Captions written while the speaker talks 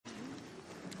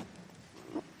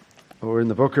We're in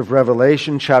the book of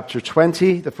Revelation, chapter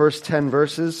 20, the first 10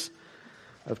 verses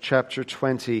of chapter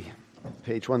 20,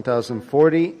 page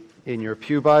 1040 in your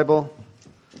Pew Bible.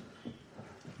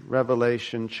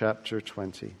 Revelation, chapter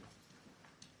 20.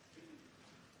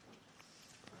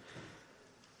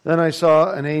 Then I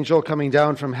saw an angel coming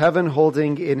down from heaven,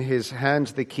 holding in his hand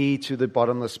the key to the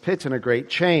bottomless pit and a great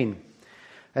chain.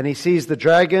 And he seized the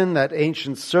dragon, that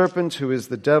ancient serpent who is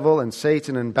the devil and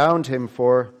Satan, and bound him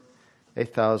for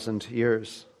 1,000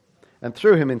 years, and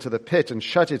threw him into the pit, and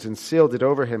shut it and sealed it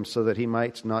over him, so that he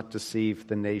might not deceive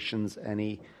the nations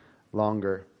any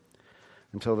longer,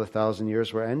 until the 1,000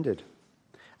 years were ended.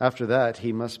 After that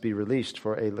he must be released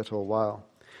for a little while.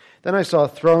 Then I saw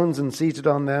thrones, and seated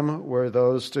on them were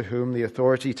those to whom the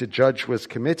authority to judge was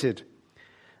committed.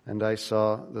 And I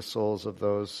saw the souls of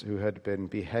those who had been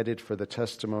beheaded for the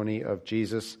testimony of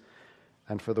Jesus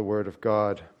and for the word of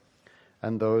God,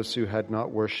 and those who had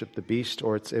not worshipped the beast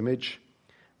or its image,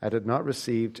 and had not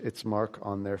received its mark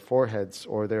on their foreheads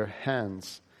or their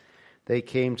hands. They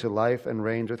came to life and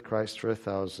reigned with Christ for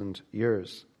 1,000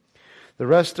 years. The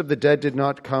rest of the dead did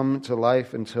not come to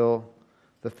life until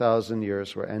the 1,000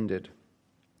 years were ended.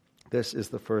 This is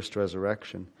the first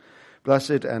resurrection.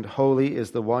 Blessed and holy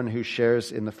is the one who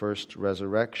shares in the first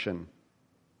resurrection.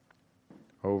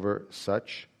 Over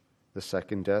such, the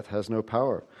second death has no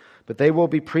power. But they will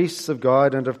be priests of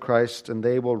God and of Christ, and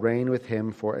they will reign with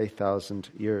him for 1,000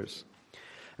 years.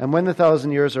 And when the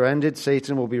 1,000 years are ended,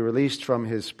 Satan will be released from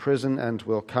his prison and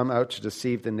will come out to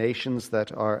deceive the nations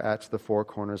that are at the four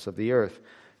corners of the earth,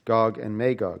 Gog and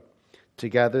Magog, to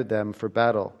gather them for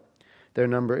battle. Their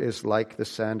number is like the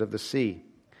sand of the sea.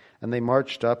 And they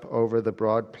marched up over the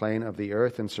broad plain of the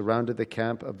earth and surrounded the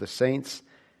camp of the saints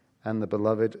and the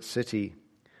beloved city.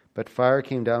 But fire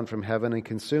came down from heaven and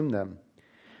consumed them.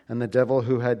 And the devil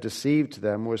who had deceived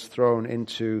them was thrown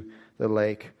into the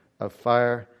lake of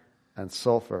fire and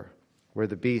sulfur, where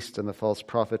the beast and the false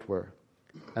prophet were.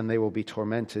 And they will be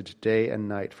tormented day and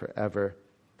night forever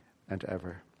and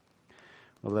ever.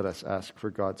 Well, let us ask for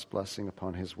God's blessing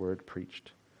upon his word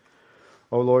preached.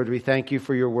 O Lord, we thank you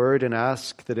for your word and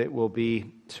ask that it will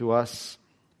be to us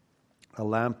a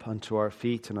lamp unto our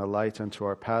feet and a light unto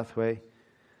our pathway,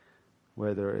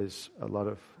 where there is a lot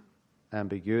of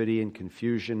ambiguity and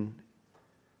confusion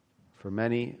for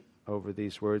many over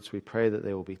these words. We pray that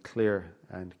they will be clear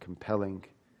and compelling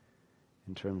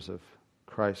in terms of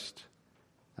Christ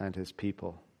and his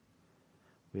people.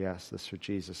 We ask this for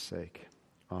Jesus' sake.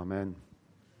 Amen.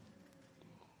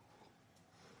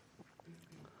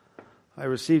 I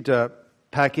received a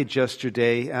package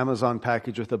yesterday, Amazon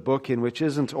package, with a book in which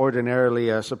isn't ordinarily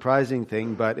a surprising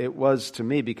thing, but it was to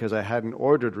me because I hadn't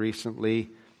ordered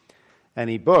recently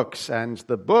any books. And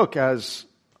the book, as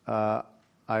I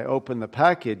open the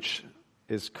package,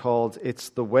 is called It's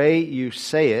the Way You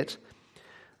Say It,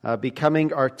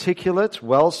 Becoming Articulate,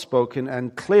 Well-Spoken,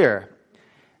 and Clear.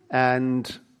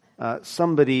 And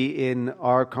somebody in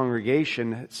our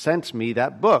congregation sent me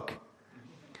that book.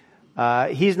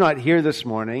 He's not here this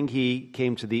morning. He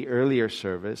came to the earlier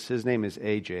service. His name is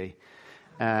AJ.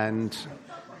 And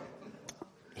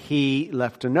he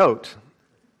left a note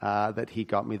that he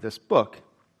got me this book.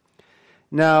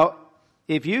 Now,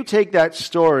 if you take that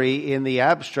story in the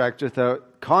abstract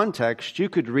without context, you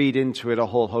could read into it a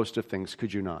whole host of things,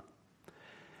 could you not?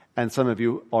 And some of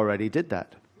you already did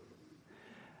that.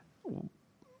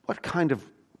 What kind of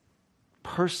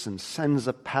person sends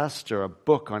a pastor a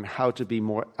book on how to be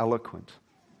more eloquent?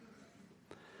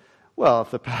 Well,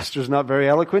 if the pastor's not very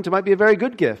eloquent, it might be a very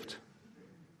good gift,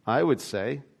 I would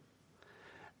say.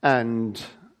 And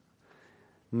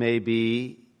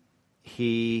maybe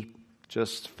he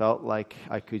just felt like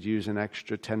I could use an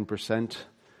extra 10%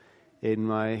 in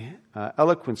my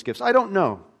eloquence gifts. I don't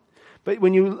know. But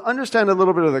when you understand a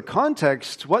little bit of the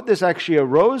context, what this actually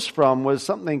arose from was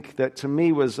something that to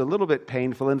me was a little bit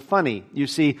painful and funny. You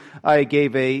see, I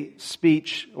gave a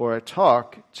speech or a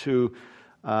talk to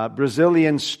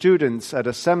Brazilian students at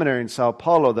a seminary in Sao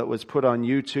Paulo that was put on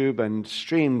YouTube and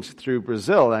streamed through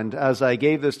Brazil. And as I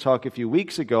gave this talk a few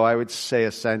weeks ago, I would say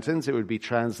a sentence, it would be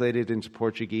translated into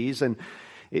Portuguese, and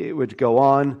it would go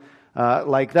on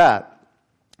like that.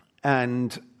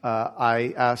 And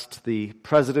I asked the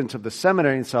president of the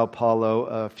seminary in Sao Paulo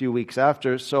a few weeks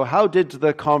after, so how did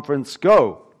the conference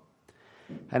go?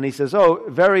 And he says, oh,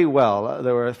 very well.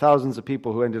 There were thousands of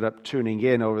people who ended up tuning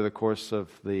in over the course of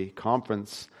the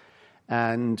conference.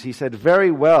 And he said,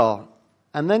 very well.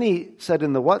 And then he said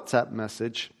in the WhatsApp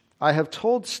message, I have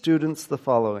told students the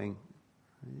following.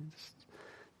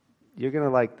 You're going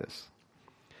to like this.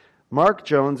 Mark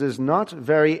Jones is not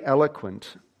very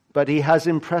eloquent, but he has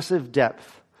impressive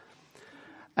depth.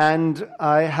 And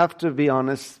I have to be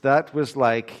honest, that was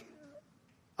like,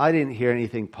 I didn't hear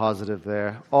anything positive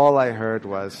there. All I heard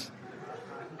was,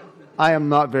 I am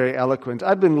not very eloquent.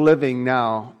 I've been living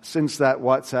now, since that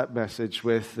WhatsApp message,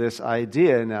 with this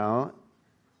idea now,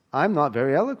 I'm not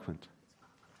very eloquent.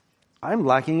 I'm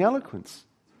lacking eloquence.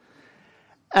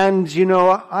 And,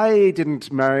 I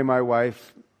didn't marry my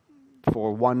wife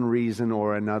for one reason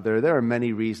or another. There are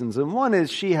many reasons. And one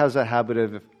is she has a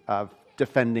habit of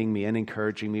defending me and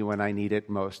encouraging me when I need it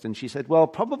most. And she said, well,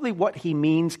 probably what he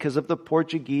means because of the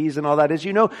Portuguese and all that is,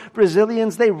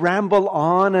 Brazilians, they ramble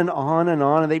on and on and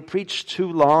on, and they preach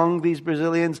too long, these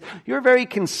Brazilians. You're very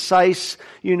concise,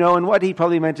 and what he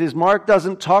probably meant is Mark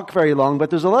doesn't talk very long, but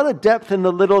there's a lot of depth in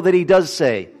the little that he does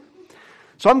say.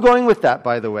 So I'm going with that,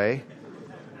 by the way.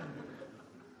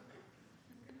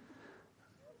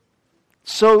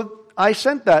 So I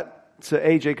sent that to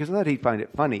AJ because I thought he'd find it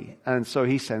funny. And so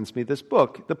he sends me this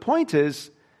book. The point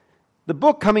is, the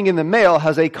book coming in the mail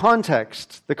has a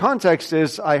context. The context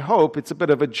is, I hope, it's a bit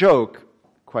of a joke,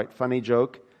 quite funny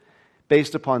joke,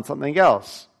 based upon something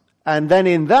else. And then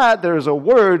in that, there is a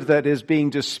word that is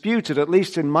being disputed, at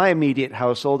least in my immediate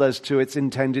household, as to its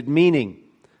intended meaning.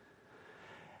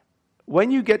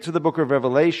 When you get to the book of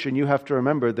Revelation, you have to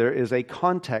remember there is a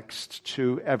context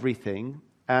to everything.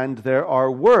 And there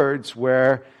are words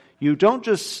where you don't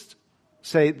just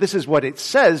say, this is what it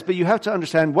says, but you have to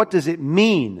understand, what does it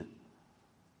mean?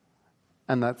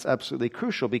 And that's absolutely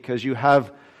crucial, because you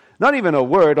have not even a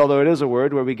word, although it is a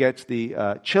word, where we get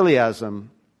the chiliasm,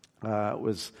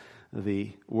 was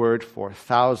the word for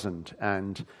 1,000.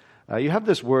 And you have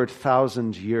this word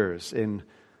 1,000 years in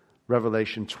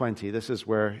Revelation 20. This is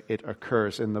where it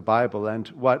occurs in the Bible. And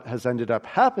what has ended up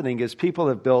happening is people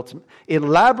have built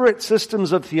elaborate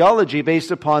systems of theology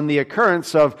based upon the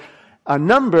occurrence of a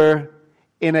number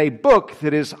in a book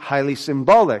that is highly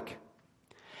symbolic.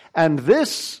 And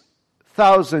this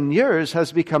 1,000 years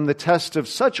has become the test of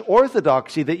such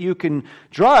orthodoxy that you can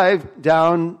drive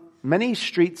down many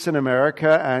streets in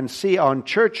America and see on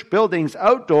church buildings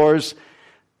outdoors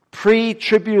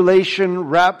pre-tribulation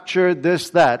rapture,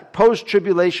 this, that.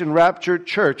 Post-tribulation rapture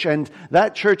church. And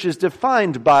that church is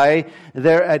defined by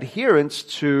their adherence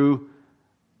to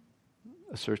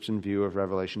a certain view of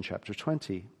Revelation chapter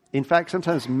 20. In fact,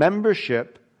 sometimes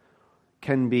membership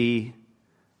can be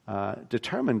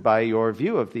determined by your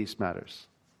view of these matters.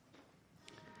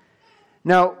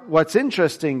 Now, what's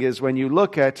interesting is when you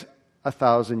look at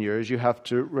 1,000 years, you have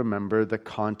to remember the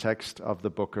context of the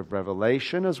book of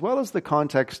Revelation as well as the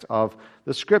context of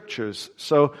the Scriptures.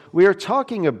 So we are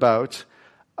talking about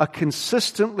a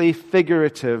consistently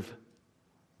figurative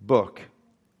book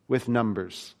with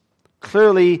numbers.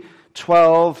 Clearly,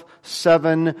 12,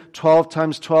 7, 12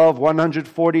 times 12,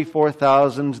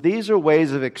 144,000. These are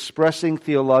ways of expressing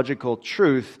theological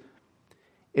truth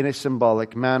in a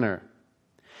symbolic manner.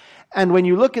 And when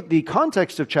you look at the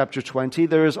context of chapter 20,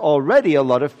 there is already a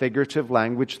lot of figurative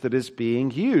language that is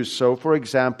being used. So, for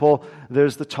example,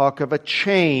 there's the talk of a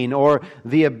chain, or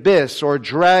the abyss, or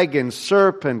dragon,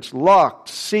 serpent, locked,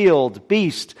 sealed,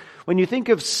 beast. When you think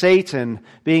of Satan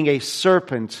being a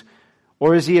serpent,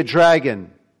 or is he a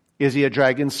dragon? Is he a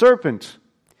dragon serpent?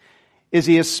 Is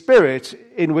he a spirit?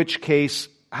 In which case,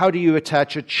 how do you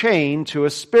attach a chain to a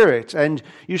spirit? And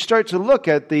you start to look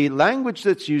at the language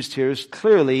that's used here is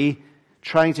clearly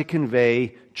trying to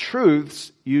convey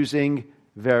truths using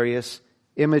various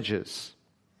images.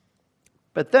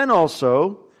 But then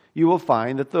also, you will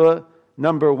find that the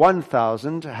number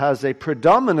 1,000 has a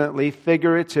predominantly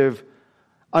figurative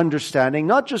understanding,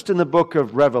 not just in the book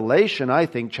of Revelation, I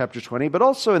think, chapter 20, but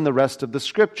also in the rest of the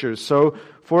Scriptures. So,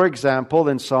 for example,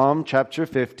 in Psalm chapter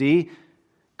 50,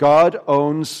 God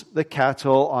owns the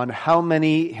cattle on how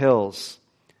many hills?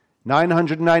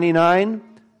 999?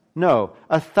 No,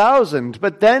 1,000.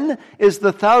 But then, is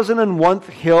the 1,001th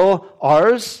hill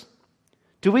ours?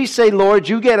 Do we say, Lord,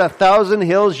 you get 1,000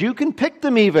 hills, you can pick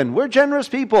them even. We're generous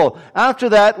people. After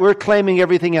that, we're claiming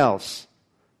everything else.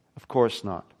 Of course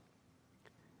not.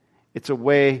 It's a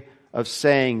way of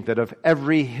saying that of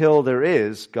every hill there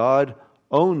is, God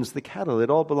owns the cattle. It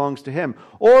all belongs to Him.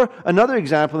 Or another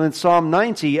example in Psalm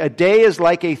 90, a day is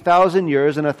like 1,000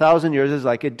 years, and 1,000 years is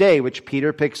like a day, which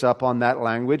Peter picks up on that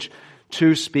language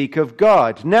to speak of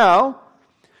God. Now,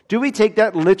 do we take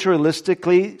that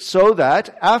literalistically so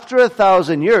that after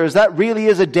 1,000 years, that really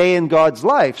is a day in God's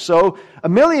life? So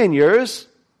 1,000,000 years,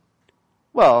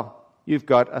 well, you've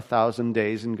got 1,000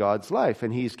 days in God's life,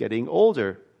 and He's getting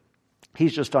older.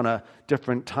 He's just on a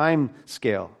different time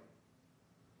scale.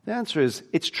 The answer is,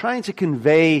 it's trying to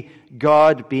convey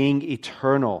God being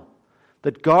eternal.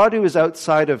 That God, who is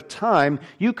outside of time,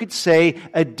 you could say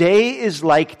a day is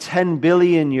like 10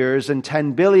 billion years and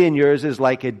 10 billion years is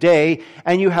like a day,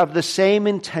 and you have the same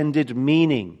intended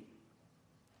meaning.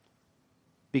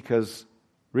 Because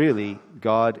really,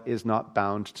 God is not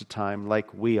bound to time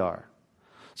like we are.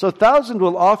 So 1,000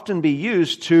 will often be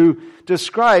used to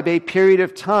describe a period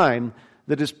of time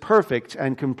that is perfect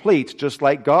and complete, just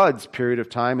like God's period of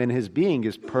time in His being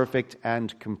is perfect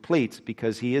and complete,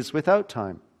 because He is without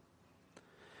time.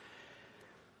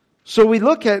 So we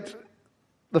look at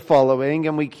the following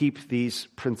and we keep these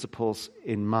principles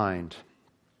in mind.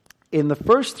 In the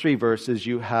first 3 verses,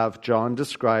 you have John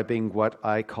describing what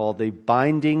I call the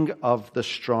binding of the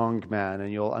strong man,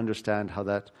 and you'll understand how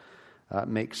that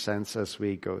makes sense as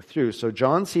we go through. So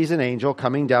John sees an angel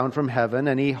coming down from heaven,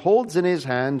 and he holds in his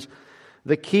hand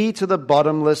the key to the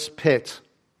bottomless pit.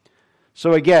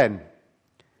 So again,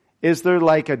 is there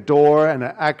like a door and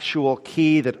an actual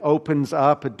key that opens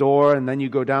up a door and then you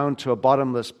go down to a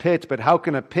bottomless pit? But how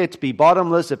can a pit be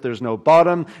bottomless if there's no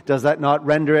bottom? Does that not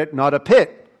render it not a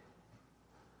pit?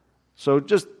 So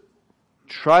just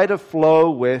try to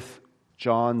flow with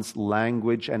John's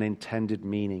language and intended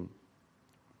meaning.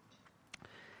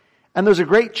 And there's a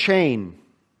great chain.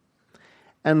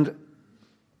 And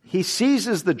he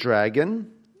seizes the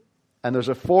dragon, and there's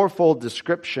a 4-fold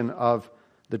description of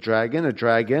the dragon. A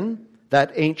dragon,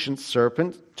 that ancient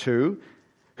serpent, 2,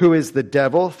 who is the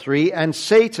devil, 3, and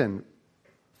Satan.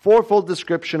 4-fold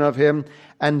description of him,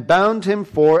 and bound him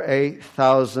for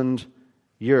 1,000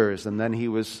 years. And then he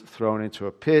was thrown into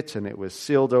a pit, and it was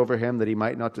sealed over him that he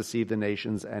might not deceive the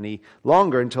nations any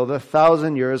longer until the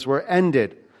 1,000 years were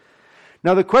ended.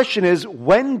 Now the question is,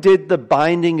 when did the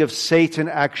binding of Satan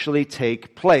actually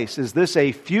take place? Is this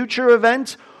a future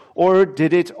event, or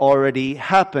did it already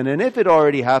happen? And if it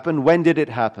already happened, when did it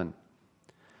happen?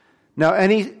 Now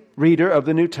any reader of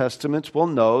the New Testament will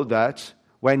know that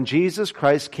when Jesus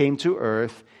Christ came to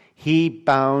earth, He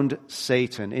bound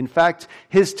Satan. In fact,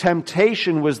 His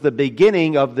temptation was the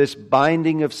beginning of this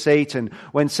binding of Satan.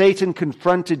 When Satan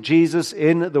confronted Jesus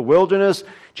in the wilderness,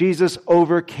 Jesus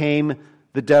overcame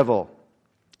the devil.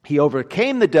 He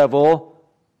overcame the devil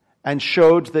and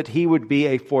showed that he would be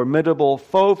a formidable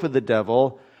foe for the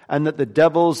devil, and that the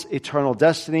devil's eternal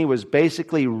destiny was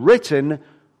basically written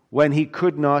when he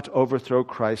could not overthrow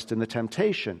Christ in the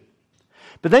temptation.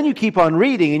 But then you keep on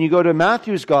reading, and you go to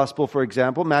Matthew's Gospel, for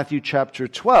example, Matthew chapter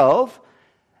 12,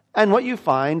 and what you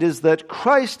find is that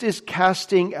Christ is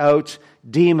casting out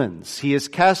demons. He is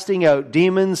casting out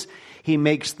demons. He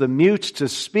makes the mute to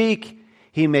speak.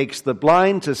 He makes the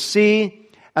blind to see.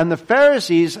 And the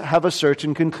Pharisees have a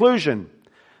certain conclusion.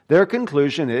 Their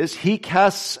conclusion is, He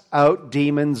casts out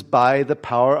demons by the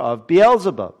power of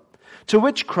Beelzebub. To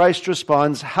which Christ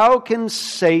responds, how can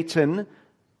Satan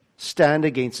stand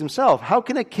against himself? How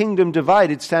can a kingdom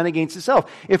divided stand against itself?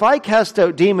 If I cast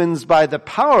out demons by the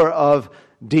power of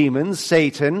demons,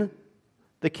 Satan,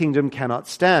 the kingdom cannot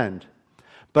stand.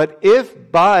 But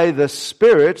if by the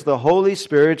Spirit, the Holy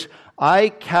Spirit, I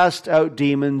cast out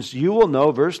demons, you will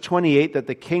know, verse 28, that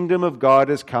the kingdom of God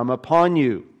has come upon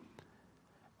you.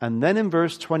 And then in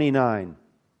verse 29,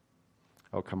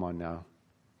 oh, come on now.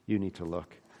 You need to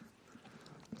look.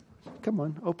 Come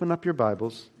on, open up your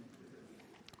Bibles.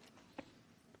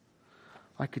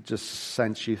 I could just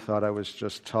sense you thought I was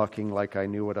just talking like I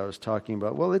knew what I was talking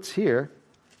about. Well, it's here.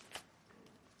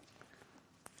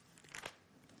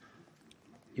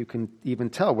 You can even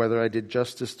tell whether I did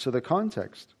justice to the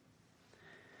context.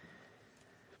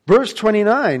 Verse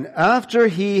 29, after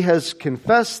he has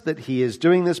confessed that he is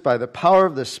doing this by the power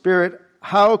of the Spirit,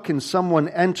 how can someone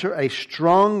enter a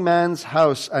strong man's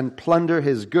house and plunder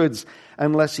his goods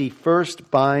unless he first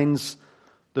binds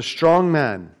the strong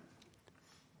man?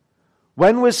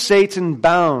 When was Satan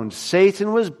bound?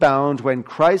 Satan was bound when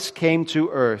Christ came to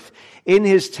earth. In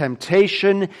his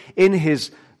temptation, in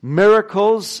his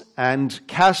miracles and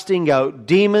casting out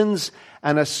demons,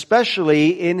 and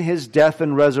especially in his death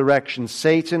and resurrection,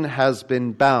 Satan has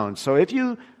been bound. So if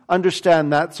you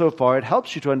understand that so far, it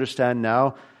helps you to understand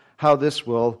now how this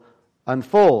will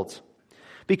unfold.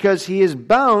 Because he is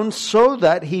bound so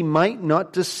that he might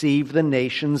not deceive the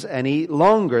nations any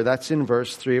longer. That's in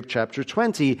verse 3 of chapter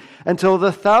 20. Until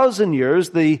the 1,000 years,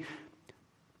 the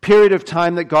period of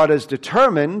time that God has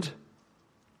determined,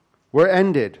 were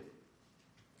ended.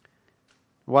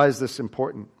 Why is this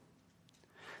important?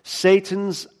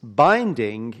 Satan's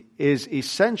binding is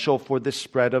essential for the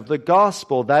spread of the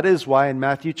gospel. That is why in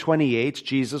Matthew 28,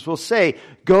 Jesus will say,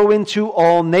 "Go into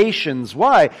all nations."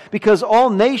 Why? Because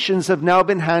all nations have now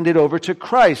been handed over to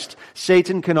Christ.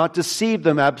 Satan cannot deceive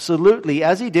them absolutely,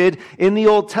 as he did in the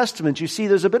Old Testament. You see,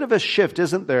 there's a bit of a shift,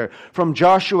 isn't there? From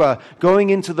Joshua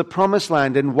going into the promised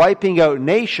land and wiping out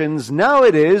nations, now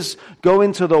it is, go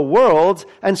into the world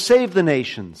and save the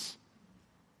nations.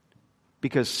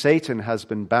 Because Satan has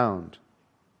been bound.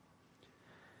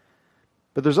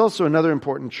 But there's also another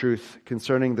important truth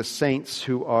concerning the saints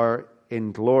who are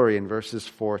in glory in verses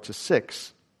 4 to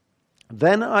 6.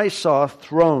 "Then I saw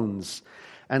thrones,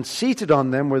 and seated on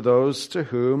them were those to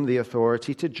whom the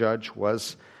authority to judge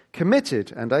was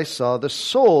committed. And I saw the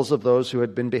souls of those who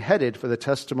had been beheaded for the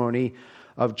testimony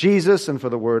of Jesus and for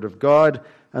the word of God,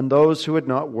 and those who had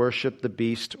not worshipped the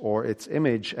beast or its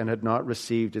image, and had not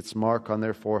received its mark on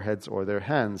their foreheads or their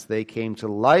hands. They came to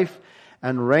life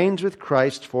and reigned with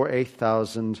Christ for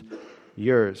 1,000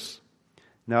 years.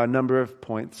 Now, a number of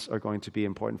points are going to be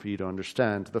important for you to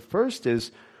understand. The first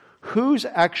is, who's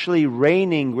actually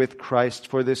reigning with Christ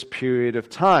for this period of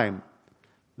time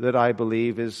that I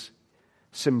believe is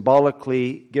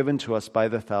symbolically given to us by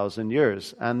the 1,000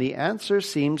 years? And the answer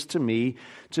seems to me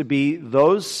to be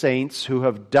those saints who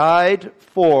have died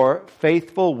for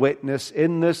faithful witness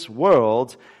in this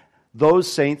world,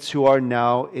 those saints who are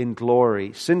now in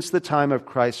glory. Since the time of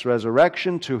Christ's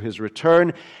resurrection to his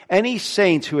return, any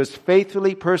saint who has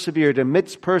faithfully persevered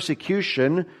amidst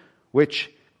persecution,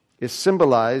 which is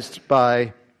symbolized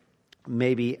by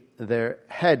maybe their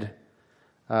head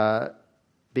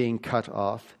being cut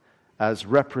off, as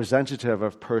representative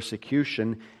of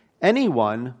persecution,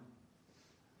 anyone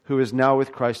who is now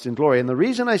with Christ in glory. And the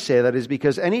reason I say that is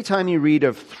because anytime you read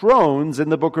of thrones in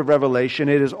the book of Revelation,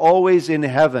 it is always in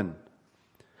heaven.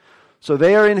 So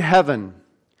they are in heaven.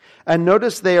 And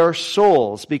notice they are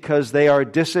souls because they are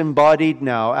disembodied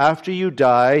now. After you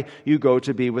die, you go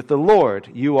to be with the Lord.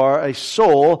 You are a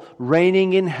soul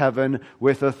reigning in heaven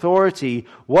with authority.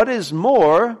 What is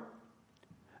more,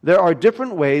 there are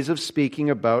different ways of speaking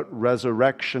about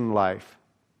resurrection life,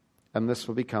 and this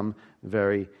will become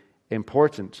very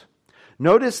important.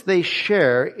 Notice they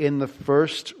share in the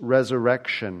first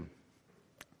resurrection.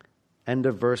 End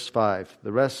of verse 5.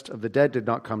 "The rest of the dead did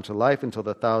not come to life until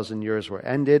the 1,000 years were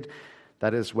ended."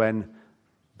 That is when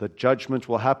the judgment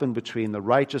will happen between the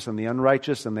righteous and the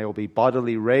unrighteous, and they will be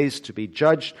bodily raised to be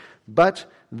judged. But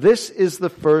this is the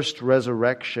first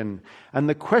resurrection. And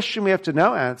the question we have to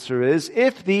now answer is,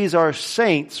 if these are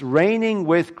saints reigning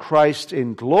with Christ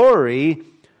in glory,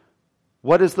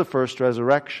 what is the first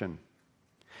resurrection?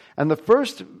 And the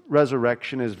first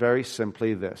resurrection is very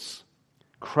simply this: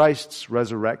 Christ's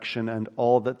resurrection and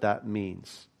all that that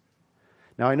means.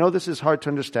 Now, I know this is hard to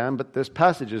understand, but this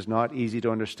passage is not easy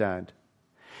to understand.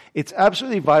 It's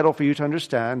absolutely vital for you to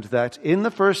understand that in the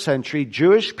first century,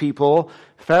 Jewish people,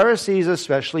 Pharisees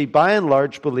especially, by and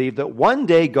large believed that one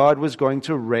day God was going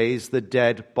to raise the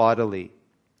dead bodily.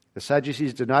 The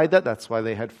Sadducees denied that. That's why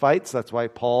they had fights. That's why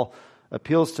Paul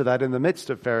appeals to that in the midst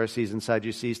of Pharisees and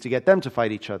Sadducees to get them to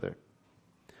fight each other.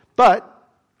 But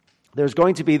there's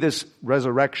going to be this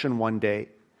resurrection one day.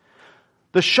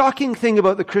 The shocking thing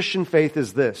about the Christian faith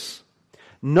is this: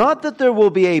 not that there will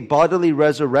be a bodily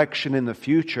resurrection in the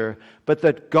future, but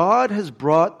that God has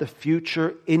brought the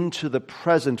future into the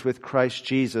present with Christ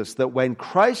Jesus. That when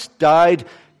Christ died,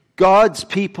 God's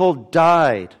people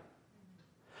died.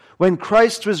 When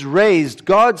Christ was raised,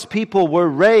 God's people were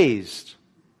raised.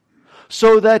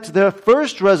 So that the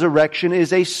first resurrection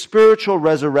is a spiritual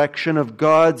resurrection of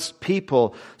God's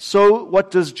people. So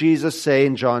what does Jesus say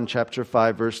in John chapter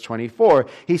 5, verse 24?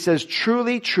 He says,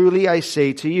 "Truly, truly, I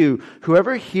say to you,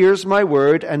 whoever hears my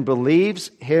word and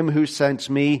believes him who sent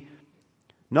me,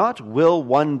 not will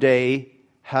one day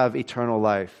have eternal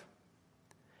life,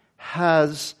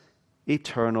 has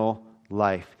eternal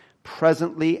life,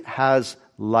 presently has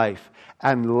life."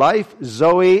 And life,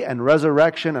 Zoe, and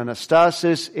resurrection,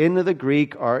 anastasis, in the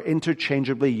Greek are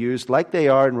interchangeably used like they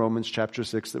are in Romans chapter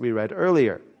 6 that we read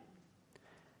earlier.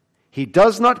 He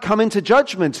does not come into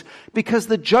judgment because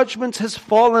the judgment has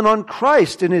fallen on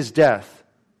Christ in his death,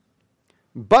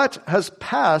 but has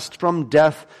passed from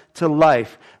death to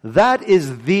life. That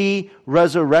is the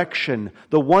resurrection,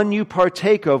 the one you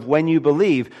partake of when you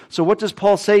believe. So what does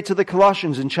Paul say to the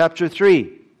Colossians in chapter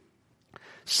 3?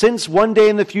 Since one day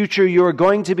in the future you are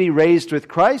going to be raised with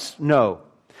Christ? No.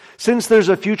 Since there's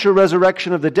a future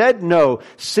resurrection of the dead? No.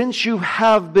 Since you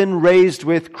have been raised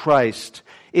with Christ,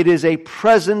 it is a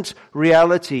present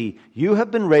reality. You have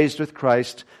been raised with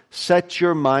Christ. Set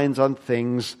your minds on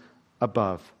things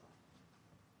above.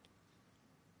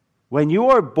 When you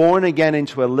are born again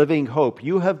into a living hope,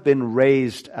 you have been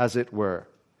raised, as it were.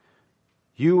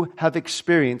 You have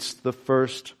experienced the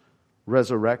first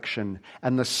resurrection.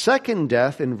 And the second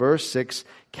death, in verse 6,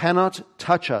 cannot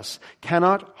touch us,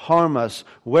 cannot harm us.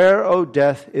 Where, O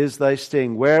death, is thy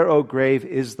sting? Where, O grave,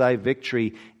 is thy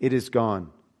victory? It is gone.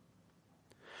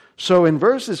 So in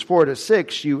verses 4 to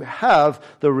 6, you have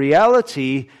the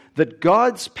reality that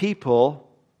God's people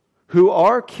who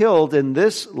are killed in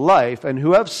this life and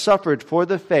who have suffered for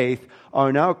the faith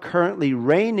are now currently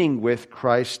reigning with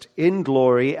Christ in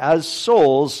glory as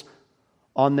souls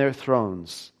on their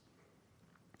thrones.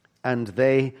 And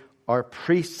they are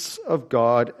priests of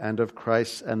God and of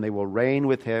Christ, and they will reign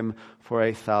with him for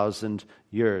 1,000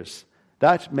 years.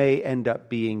 That may end up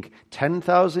being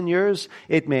 10,000 years.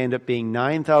 It may end up being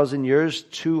 9,000 years,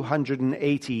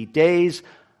 280 days.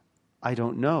 I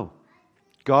don't know.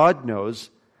 God knows.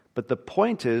 But the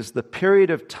point is, the period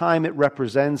of time it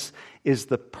represents is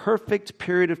the perfect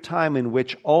period of time in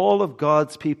which all of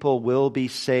God's people will be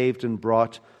saved and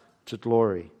brought to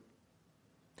glory.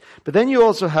 But then you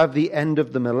also have the end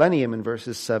of the millennium in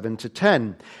verses 7 to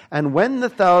 10. And when the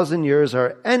 1,000 years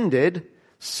are ended,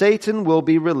 Satan will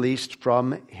be released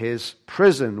from his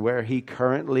prison where he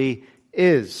currently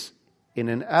is. In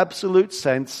an absolute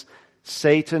sense,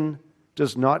 Satan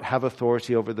does not have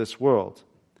authority over this world,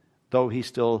 though he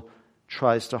still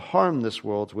tries to harm this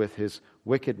world with his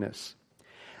wickedness.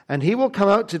 And he will come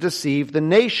out to deceive the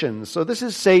nations. So this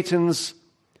is Satan's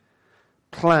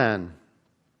plan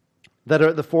that are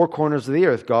at the four corners of the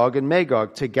earth, Gog and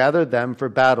Magog, to gather them for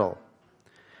battle.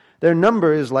 Their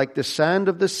number is like the sand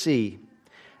of the sea.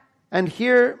 And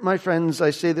here, my friends, I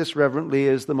say this reverently,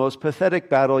 is the most pathetic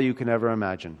battle you can ever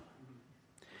imagine.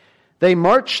 They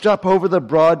marched up over the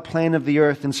broad plain of the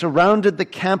earth and surrounded the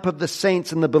camp of the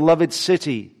saints in the beloved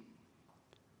city.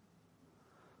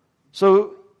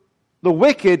 So the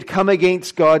wicked come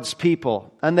against God's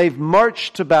people, and they've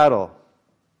marched to battle.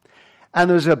 And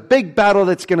there's a big battle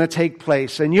that's going to take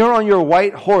place, and you're on your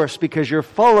white horse because you're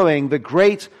following the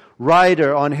great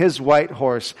rider on his white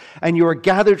horse, and you are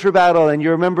gathered for battle. And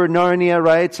you remember Narnia,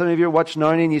 right? Some of you watch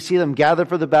Narnia and you see them gather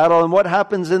for the battle. And what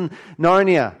happens in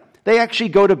Narnia? They actually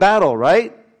go to battle,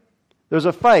 right? There's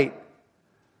a fight.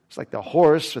 It's like the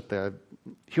horse with the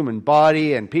human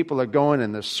body, and people are going,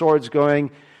 and the swords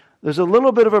going. There's a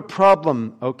little bit of a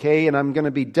problem, okay? And I'm going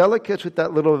to be delicate with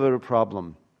that little bit of a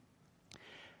problem.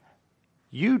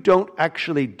 You don't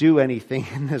actually do anything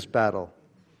in this battle.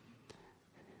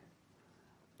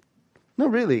 No,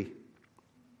 really.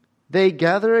 They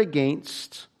gather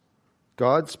against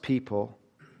God's people,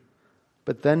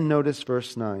 but then notice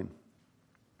verse 9.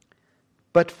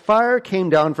 But fire came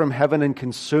down from heaven and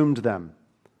consumed them.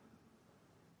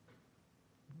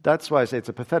 That's why I say it's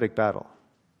a pathetic battle.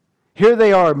 Here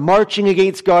they are marching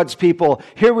against God's people.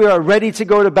 Here we are ready to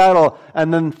go to battle.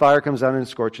 And then fire comes down and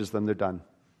scorches them. They're done.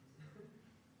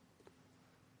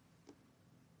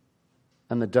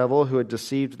 And the devil who had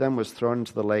deceived them was thrown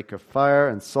into the lake of fire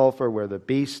and sulfur where the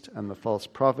beast and the false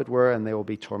prophet were, and they will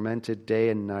be tormented day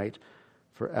and night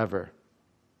forever.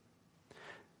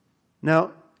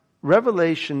 Now,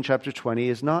 Revelation chapter 20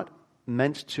 is not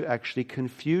meant to actually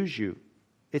confuse you.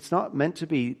 It's not meant to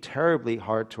be terribly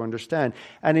hard to understand.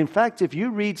 And in fact, if you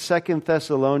read 2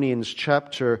 Thessalonians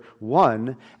chapter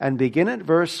 1 and begin at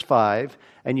verse 5,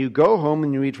 and you go home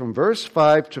and you read from verse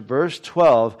 5 to verse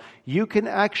 12, you can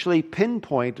actually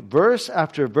pinpoint verse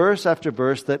after verse after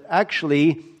verse that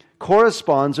actually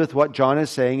corresponds with what John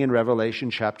is saying in Revelation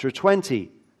chapter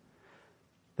 20.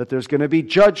 That there's going to be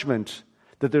judgment,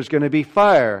 that there's going to be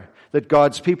fire, that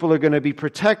God's people are going to be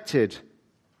protected,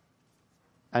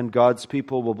 and God's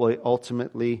people will be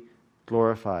ultimately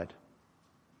glorified.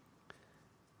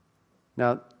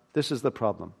 Now, this is the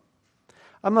problem.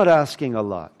 I'm not asking a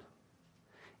lot.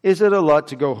 Is it a lot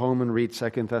to go home and read 2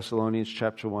 Thessalonians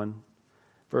chapter 1,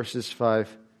 verses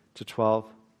 5 to 12,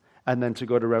 and then to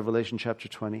go to Revelation chapter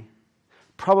 20?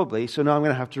 Probably, so now I'm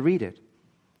going to have to read it,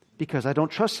 because I don't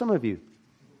trust some of you.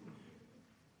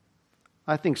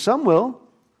 I think some will.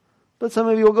 But some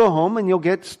of you will go home and you'll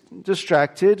get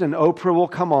distracted, and Oprah will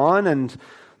come on and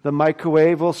the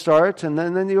microwave will start, and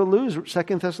then you'll lose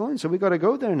 2 Thessalonians. So we've got to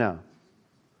go there now.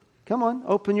 Come on,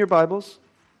 open your Bibles.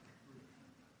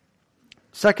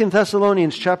 2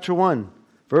 Thessalonians chapter 1,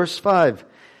 verse 5.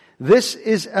 This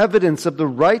is evidence of the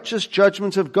righteous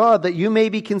judgment of God, that you may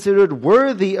be considered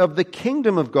worthy of the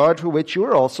kingdom of God for which you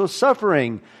are also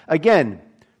suffering. Again,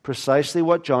 precisely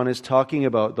what John is talking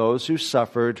about. Those who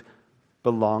suffered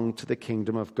belong to the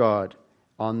kingdom of God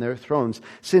on their thrones.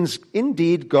 Since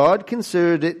indeed God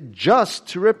considered it just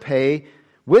to repay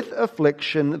with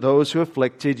affliction those who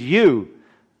afflicted you.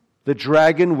 The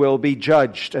dragon will be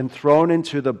judged and thrown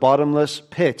into the bottomless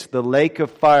pit, the lake of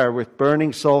fire with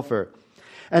burning sulfur.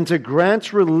 And to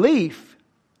grant relief,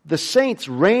 the saints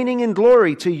reigning in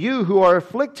glory, to you who are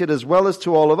afflicted as well as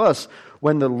to all of us,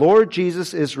 when the Lord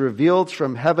Jesus is revealed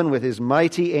from heaven with his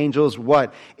mighty angels,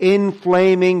 what? In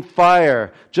flaming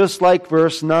fire, just like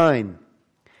verse 9.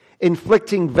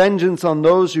 Inflicting vengeance on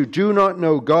those who do not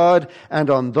know God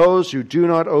and on those who do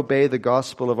not obey the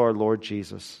gospel of our Lord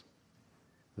Jesus.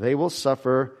 They will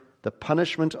suffer the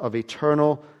punishment of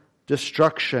eternal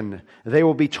destruction. They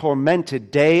will be tormented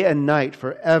day and night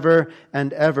forever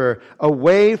and ever,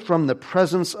 away from the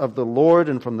presence of the Lord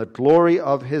and from the glory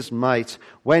of his might,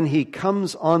 when he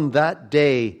comes on that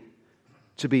day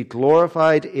to be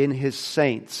glorified in his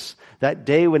saints. That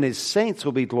day when his saints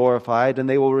will be glorified and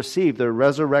they will receive their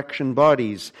resurrection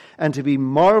bodies, and to be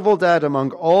marveled at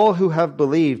among all who have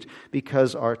believed,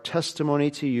 because our testimony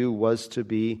to you was to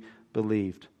be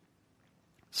believed.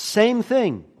 Same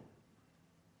thing.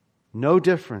 No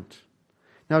different.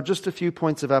 Now, just a few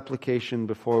points of application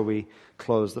before we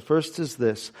close. The first is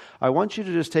this. I want you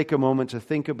to just take a moment to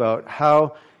think about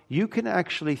how you can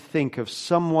actually think of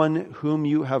someone whom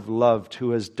you have loved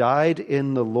who has died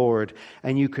in the Lord,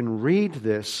 and you can read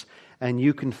this and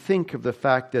you can think of the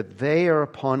fact that they are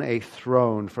upon a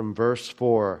throne from verse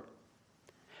 4,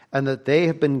 and that they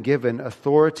have been given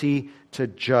authority to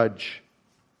judge.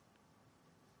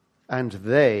 And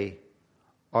they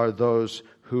are those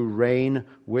who reign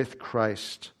with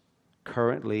Christ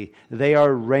currently. They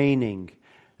are reigning.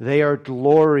 They are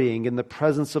glorying in the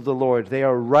presence of the Lord. They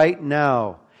are right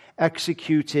now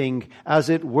executing, as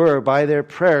it were, by their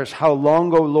prayers, how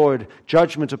long, O Lord,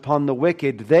 judgment upon the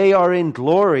wicked. They are in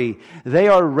glory. They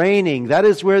are reigning. That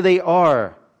is where they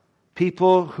are.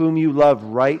 People whom you love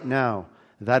right now,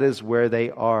 that is where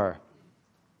they are.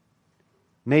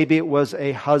 Maybe it was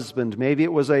a husband, maybe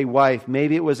it was a wife,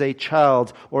 maybe it was a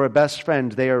child or a best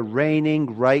friend. They are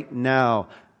reigning right now.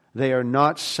 They are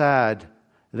not sad.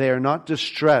 They are not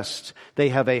distressed. They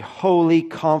have a holy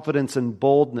confidence and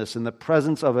boldness in the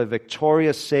presence of a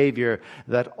victorious Savior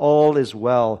that all is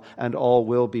well and all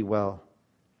will be well.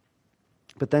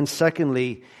 But then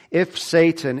secondly, if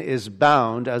Satan is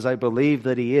bound, as I believe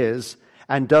that he is,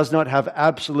 and does not have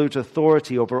absolute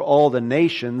authority over all the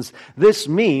nations, this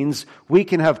means we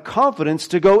can have confidence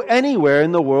to go anywhere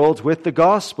in the world with the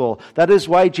gospel. That is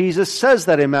why Jesus says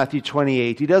that in Matthew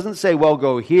 28. He doesn't say, well,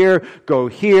 go here,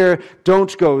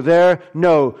 don't go there.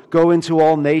 No, go into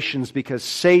all nations, because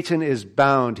Satan is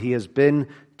bound. He has been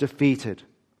defeated.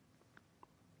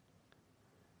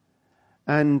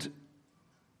 And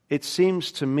it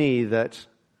seems to me that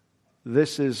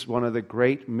this is one of the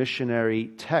great missionary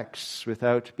texts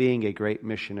without being a great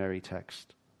missionary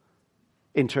text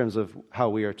in terms of how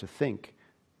we are to think.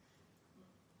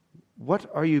 What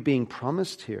are you being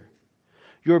promised here?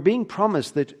 You're being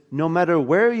promised that no matter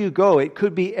where you go, it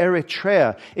could be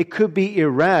Eritrea, it could be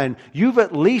Iran, you've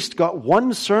at least got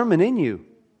one sermon in you.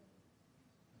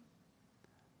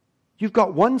 You've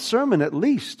got one sermon at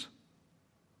least.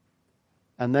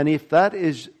 And then if that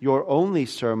is your only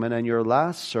sermon and your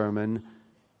last sermon,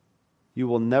 you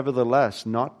will nevertheless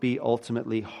not be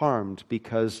ultimately harmed,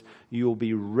 because you will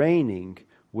be reigning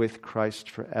with Christ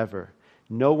forever.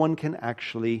 No one can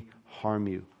actually harm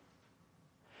you.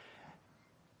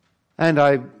 And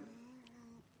I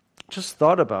just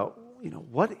thought about,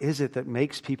 what is it that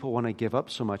makes people want to give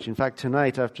up so much? In fact,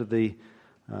 tonight after the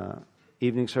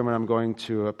evening sermon, I'm going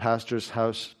to a pastor's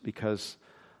house because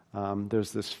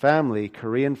there's this family,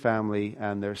 Korean family,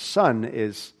 and their son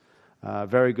is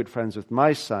very good friends with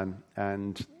my son,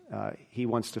 and he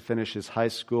wants to finish his high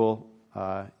school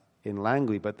in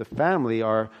Langley, but the family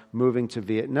are moving to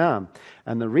Vietnam.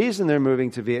 And the reason they're moving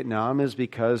to Vietnam is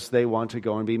because they want to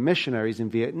go and be missionaries in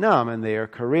Vietnam, and they are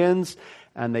Koreans,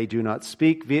 and they do not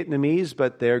speak Vietnamese,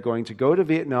 but they're going to go to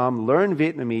Vietnam, learn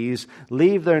Vietnamese,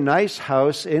 leave their nice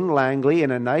house in Langley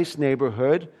in a nice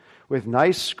neighborhood, with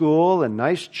nice school and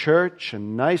nice church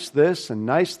and nice this and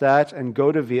nice that, and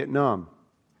go to Vietnam.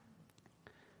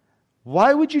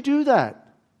 Why would you do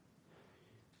that?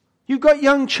 You've got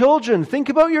young children. Think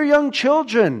about your young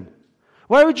children.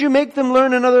 Why would you make them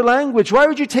learn another language? Why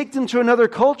would you take them to another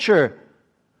culture?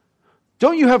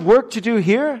 Don't you have work to do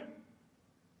here?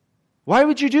 Why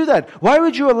would you do that? Why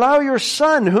would you allow your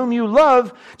son, whom you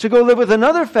love, to go live with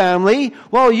another family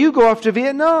while you go off to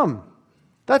Vietnam?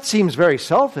 That seems very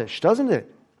selfish, doesn't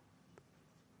it?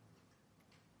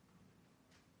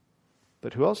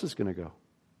 But who else is going to go?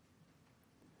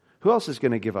 Who else is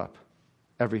going to give up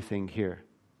everything here?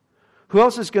 Who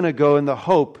else is going to go in the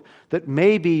hope that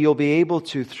maybe you'll be able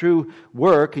to, through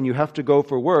work, and you have to go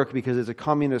for work because it's a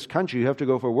communist country, you have to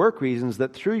go for work reasons,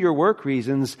 that through your work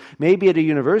reasons, maybe at a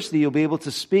university, you'll be able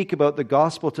to speak about the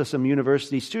gospel to some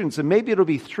university students. And maybe it'll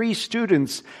be 3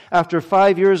 students after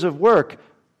 5 years of work.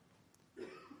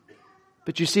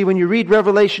 But you see, when you read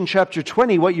Revelation chapter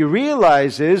 20, what you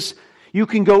realize is you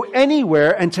can go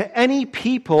anywhere and to any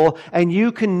people, and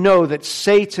you can know that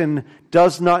Satan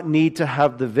does not need to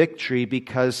have the victory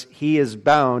because he is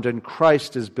bound and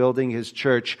Christ is building his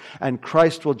church and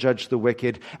Christ will judge the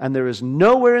wicked. And there is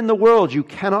nowhere in the world you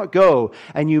cannot go.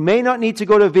 And you may not need to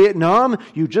go to Vietnam.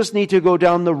 You just need to go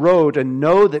down the road and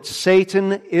know that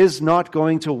Satan is not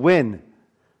going to win.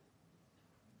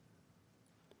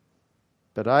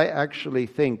 But I actually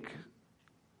think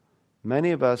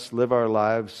many of us live our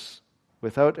lives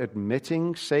without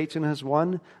admitting Satan has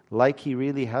won, like he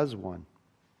really has won.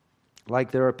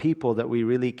 Like there are people that we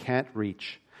really can't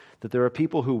reach, that there are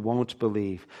people who won't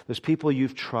believe. There's people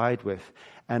you've tried with,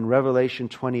 and Revelation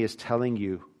 20 is telling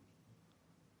you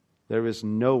there is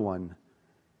no one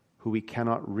who we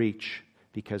cannot reach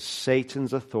because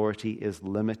Satan's authority is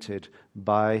limited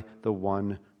by the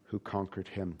one who conquered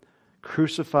him.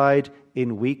 Crucified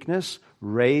in weakness,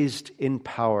 raised in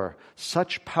power,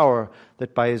 such power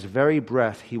that by his very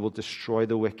breath he will destroy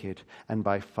the wicked and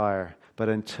by fire. But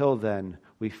until then,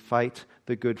 we fight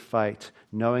the good fight,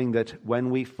 knowing that when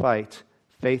we fight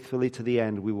faithfully to the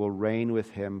end, we will reign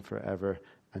with him forever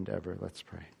and ever. Let's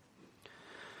pray.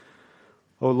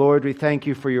 O Lord, we thank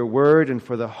you for your word and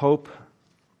for the hope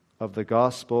of the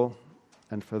gospel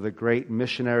and for the great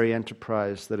missionary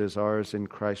enterprise that is ours in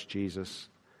Christ Jesus,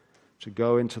 to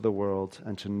go into the world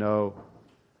and to know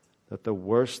that the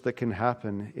worst that can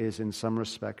happen is in some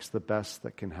respects the best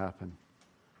that can happen.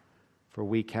 For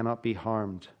we cannot be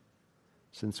harmed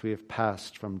since we have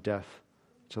passed from death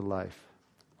to life.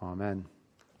 Amen.